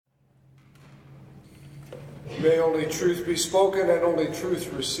May only truth be spoken and only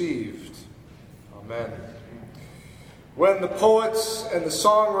truth received. Amen. When the poets and the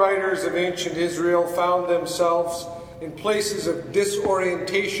songwriters of ancient Israel found themselves in places of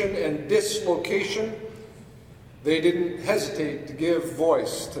disorientation and dislocation, they didn't hesitate to give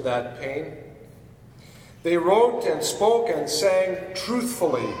voice to that pain. They wrote and spoke and sang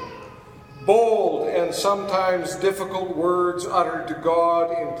truthfully, bold and sometimes difficult words uttered to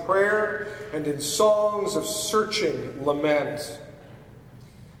God in prayer and in songs of searching lament.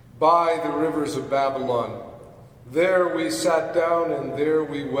 By the rivers of Babylon, there we sat down and there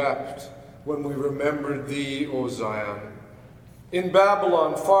we wept when we remembered thee, O Zion. In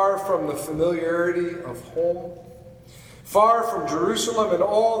Babylon, far from the familiarity of home, far from Jerusalem and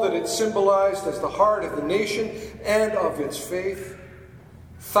all that it symbolized as the heart of the nation and of its faith,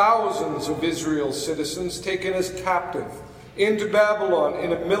 thousands of Israel's citizens taken as captive into Babylon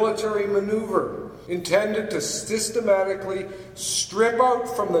in a military maneuver intended to systematically strip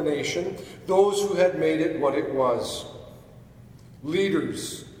out from the nation those who had made it what it was.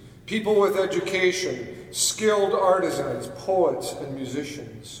 Leaders, people with education, skilled artisans, poets, and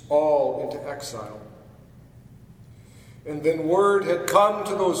musicians, all into exile. And then word had come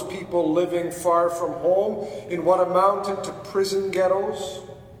to those people living far from home in what amounted to prison ghettos,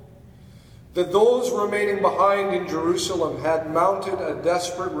 that those remaining behind in Jerusalem had mounted a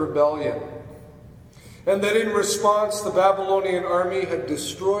desperate rebellion, and that in response the Babylonian army had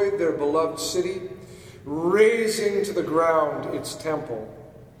destroyed their beloved city, razing to the ground its temple.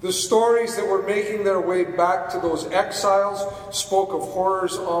 The stories that were making their way back to those exiles spoke of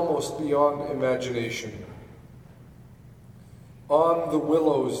horrors almost beyond imagination. On the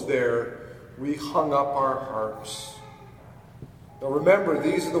willows there, we hung up our harps. Now remember,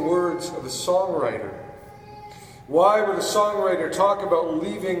 these are the words of a songwriter. Why would a songwriter talk about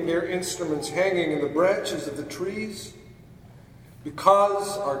leaving their instruments hanging in the branches of the trees?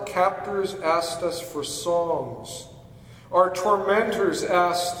 Because our captors asked us for songs. Our tormentors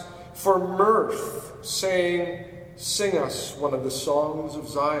asked for mirth, saying, "Sing us one of the songs of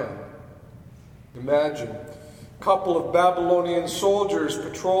Zion." Imagine a couple of Babylonian soldiers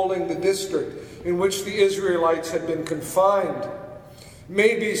patrolling the district in which the Israelites had been confined,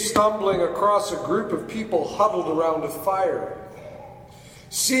 maybe stumbling across a group of people huddled around a fire.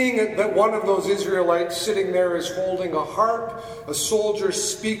 Seeing that one of those Israelites sitting there is holding a harp, a soldier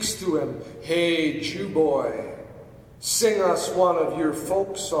speaks to him, "Hey, Jew boy, sing us one of your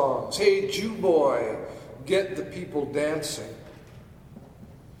folk songs. Hey, Jew boy, get the people dancing."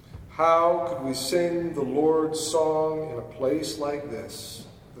 How could we sing the Lord's song in a place like this?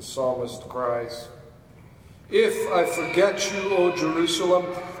 The psalmist cries. "If I forget you, O Jerusalem,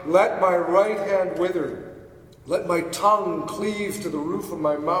 let my right hand wither. Let my tongue cleave to the roof of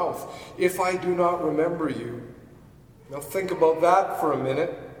my mouth, if I do not remember you." Now think about that for a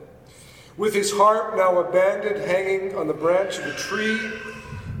minute. With his harp now abandoned, hanging on the branch of a tree,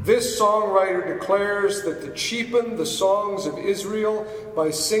 this songwriter declares that to cheapen the songs of Israel by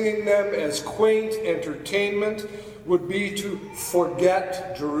singing them as quaint entertainment would be to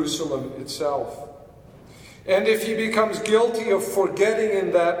forget Jerusalem itself. And if he becomes guilty of forgetting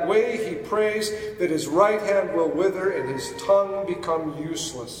in that way, he prays that his right hand will wither and his tongue become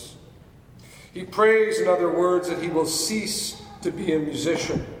useless. He prays, in other words, that he will cease to be a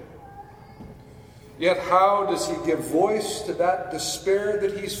musician. Yet how does he give voice to that despair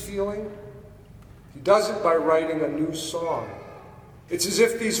that he's feeling? He does it by writing a new song. It's as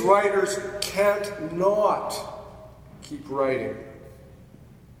if these writers can't not keep writing.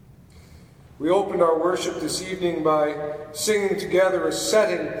 We opened our worship this evening by singing together a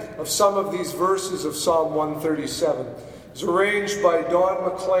setting of some of these verses of Psalm 137. It was arranged by Don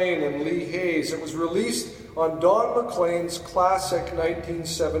McLean and Lee Hayes. It was released on Don McLean's classic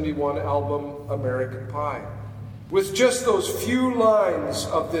 1971 album, American Pie. With just those few lines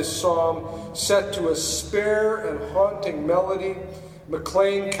of this psalm set to a spare and haunting melody,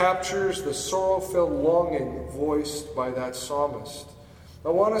 McLean captures the sorrow-filled longing voiced by that psalmist. I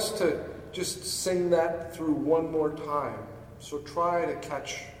want us to just sing that through one more time. So try to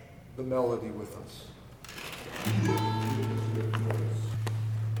catch the melody with us.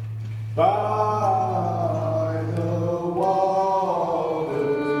 By the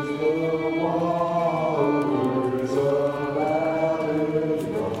waters of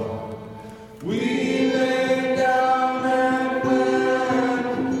Babylon, we lay down and went,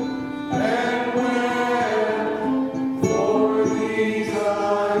 for these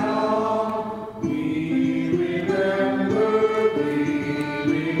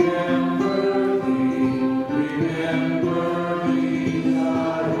remember thee,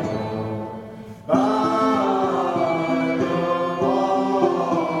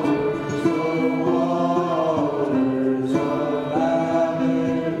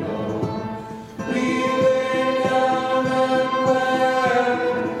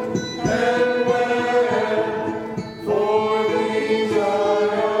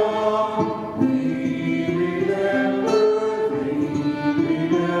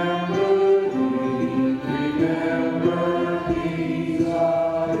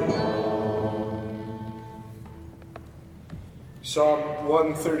 Psalm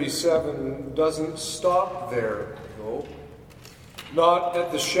 137 doesn't stop there, though. Not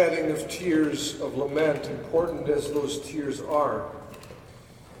at the shedding of tears of lament, important as those tears are.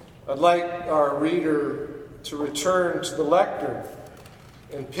 I'd like our reader to return to the lectern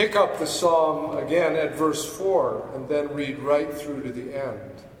and pick up the psalm again at verse 4 and then read right through to the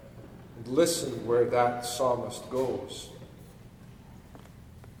end and listen where that psalmist goes.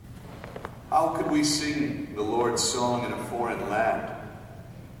 How could we sing the Lord's song in a foreign land?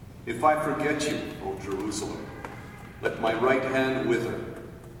 If I forget you, O Jerusalem, let my right hand wither.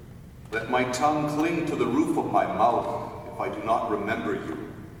 Let my tongue cling to the roof of my mouth if I do not remember you,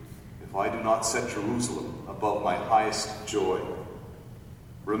 if I do not set Jerusalem above my highest joy.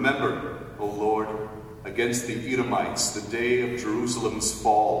 Remember, O Lord, against the Edomites the day of Jerusalem's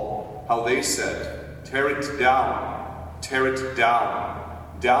fall, how they said, tear it down,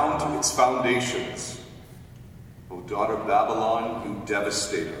 down to its foundations. O daughter Babylon, you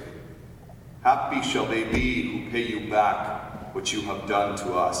devastator, happy shall they be who pay you back what you have done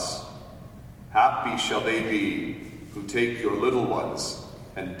to us. Happy shall they be who take your little ones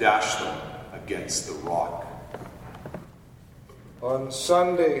and dash them against the rock. On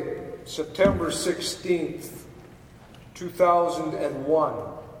Sunday, September 16th, 2001,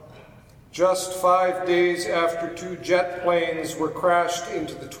 just 5 days after 2 jet planes were crashed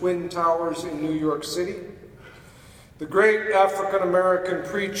into the Twin Towers in New York City, the great African-American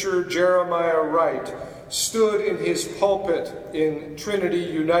preacher Jeremiah Wright stood in his pulpit in Trinity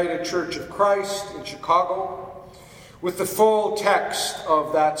United Church of Christ in Chicago with the full text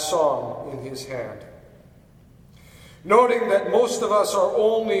of that psalm in his hand. Noting that most of us are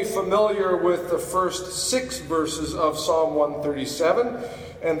only familiar with the first 6 verses of Psalm 137,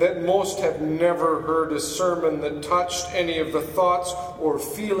 and that most have never heard a sermon that touched any of the thoughts or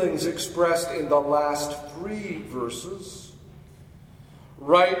feelings expressed in the last 3 verses,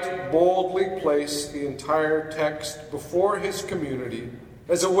 Wright boldly placed the entire text before his community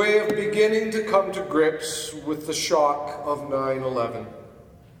as a way of beginning to come to grips with the shock of 9/11.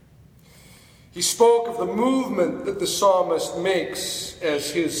 He spoke of the movement that the psalmist makes as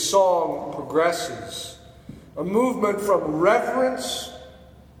his song progresses, a movement from reverence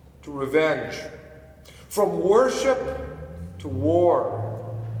to revenge, from worship to war.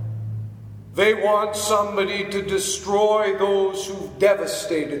 They want somebody to destroy those who've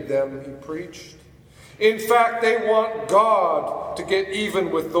devastated them, he preached. In fact, they want God to get even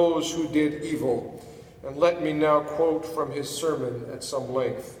with those who did evil. And let me now quote from his sermon at some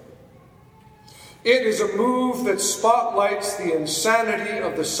length. It is a move that spotlights the insanity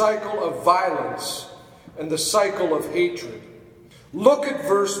of the cycle of violence and the cycle of hatred. Look at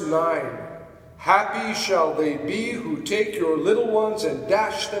verse 9. Happy shall they be who take your little ones and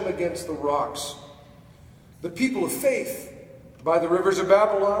dash them against the rocks. The people of faith by the rivers of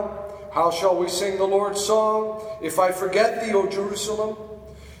Babylon. How shall we sing the Lord's song? If I forget thee, O Jerusalem.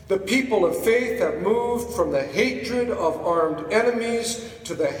 The people of faith have moved from the hatred of armed enemies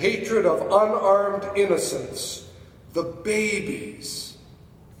to the hatred of unarmed innocents. The babies.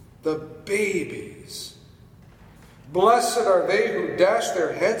 The babies. Blessed are they who dash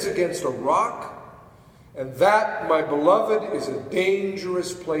their heads against a rock, and that, my beloved, is a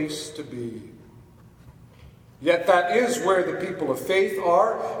dangerous place to be. Yet that is where the people of faith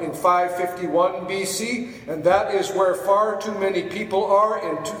are in 551 BC, and that is where far too many people are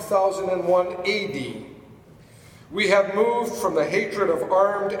in 2001 AD. We have moved from the hatred of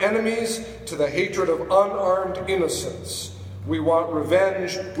armed enemies to the hatred of unarmed innocents. We want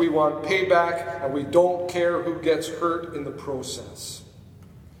revenge, we want payback, and we don't care who gets hurt in the process.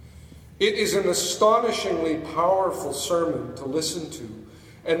 It is an astonishingly powerful sermon to listen to.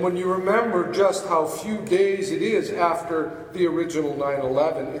 And when you remember just how few days it is after the original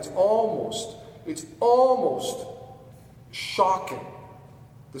 9/11, it's almost shocking,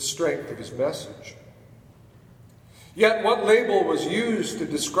 the strength of his message. Yet what label was used to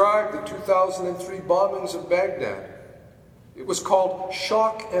describe the 2003 bombings of Baghdad? It was called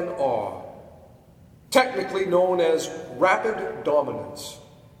shock and awe, technically known as rapid dominance.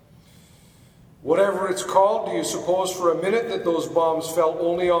 Whatever it's called, do you suppose for a minute that those bombs fell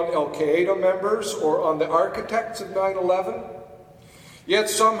only on Al-Qaeda members or on the architects of 9/11? Yet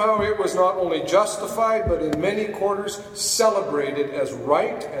somehow it was not only justified, but in many quarters celebrated as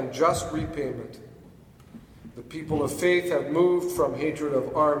right and just repayment. The people of faith have moved from hatred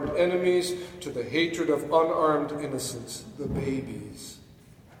of armed enemies to the hatred of unarmed innocents, the babies.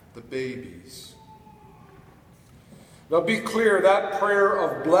 The babies. Now be clear, that prayer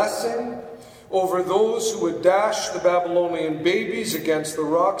of blessing over those who would dash the Babylonian babies against the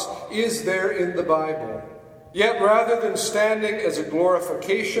rocks is there in the Bible. Yet rather than standing as a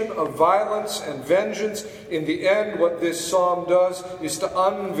glorification of violence and vengeance, in the end what this psalm does is to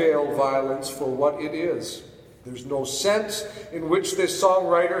unveil violence for what it is. There's no sense in which this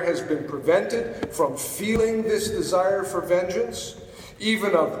songwriter has been prevented from feeling this desire for vengeance,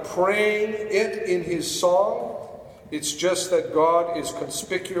 even of praying it in his song. It's just that God is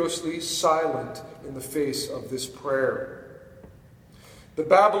conspicuously silent in the face of this prayer. The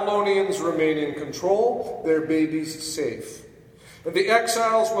Babylonians remain in control, their babies safe. And the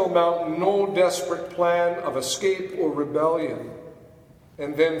exiles will mount no desperate plan of escape or rebellion.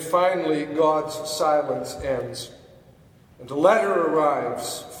 And then finally, God's silence ends. And a letter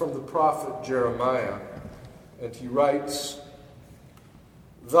arrives from the prophet Jeremiah. And he writes,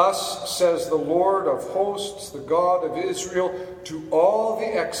 "Thus says the Lord of hosts, the God of Israel, to all the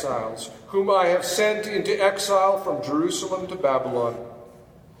exiles whom I have sent into exile from Jerusalem to Babylon.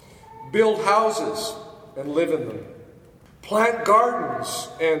 Build houses and live in them. Plant gardens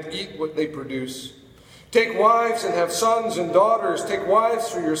and eat what they produce. Take wives and have sons and daughters. Take wives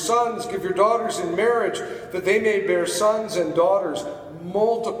for your sons. Give your daughters in marriage, that they may bear sons and daughters.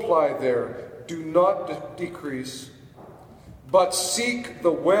 Multiply there. Do not decrease. But seek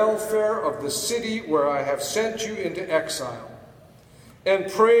the welfare of the city where I have sent you into exile. And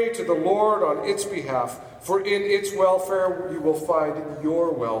pray to the Lord on its behalf, for in its welfare you will find your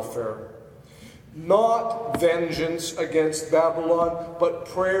welfare. Not vengeance against Babylon, but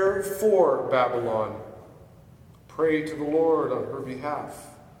prayer for Babylon. Pray to the Lord on her behalf,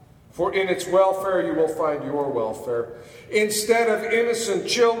 for in its welfare you will find your welfare. Instead of innocent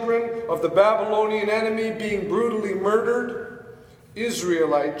children of the Babylonian enemy being brutally murdered,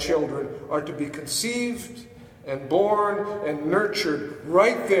 Israelite children are to be conceived and born and nurtured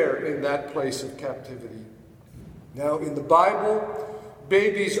right there in that place of captivity." Now, in the Bible,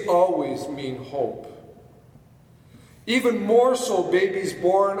 babies always mean hope. Even more so, babies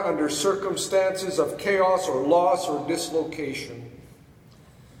born under circumstances of chaos or loss or dislocation.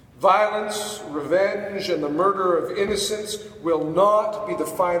 Violence, revenge, and the murder of innocents will not be the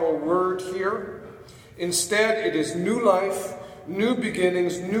final word here. Instead, it is new life, new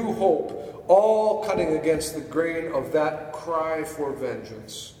beginnings, new hope, all cutting against the grain of that cry for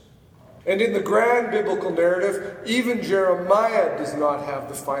vengeance. And in the grand biblical narrative, even Jeremiah does not have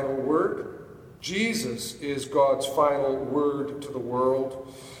the final word. Jesus is God's final word to the world.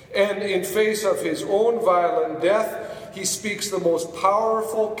 And in face of his own violent death, he speaks the most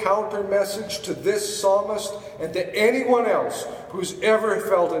powerful counter message to this psalmist and to anyone else who's ever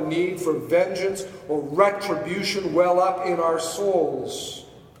felt a need for vengeance or retribution well up in our souls.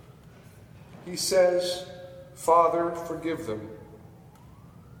 He says, "Father, forgive them.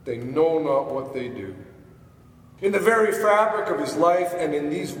 They know not what they do." In the very fabric of his life and in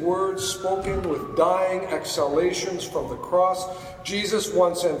these words spoken with dying exhalations from the cross, Jesus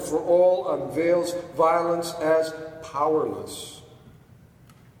once and for all unveils violence as powerless.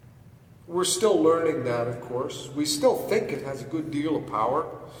 We're still learning that, of course. We still think it has a good deal of power.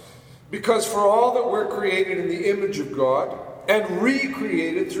 Because for all that we're created in the image of God and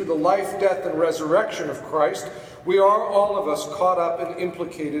recreated through the life, death, and resurrection of Christ, we are, all of us, caught up and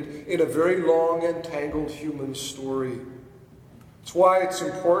implicated in a very long and tangled human story. It's why it's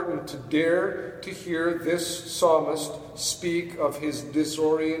important to dare to hear this psalmist speak of his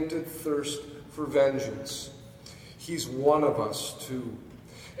disoriented thirst for vengeance. He's one of us, too.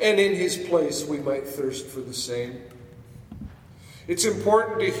 And in his place, we might thirst for the same. It's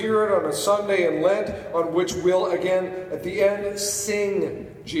important to hear it on a Sunday in Lent, on which we'll again, at the end,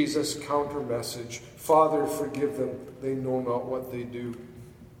 sing Jesus' counter message. Father, forgive them. They know not what they do.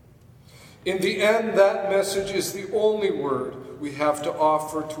 In the end, that message is the only word we have to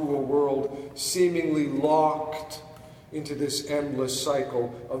offer to a world seemingly locked into this endless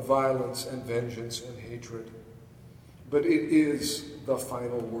cycle of violence and vengeance and hatred. But it is the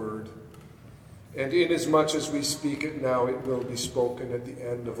final word. And inasmuch as we speak it now, it will be spoken at the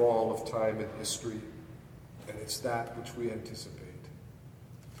end of all of time and history. And it's that which we anticipate.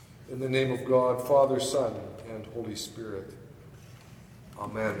 In the name of God, Father, Son, and Holy Spirit.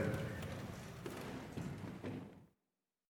 Amen.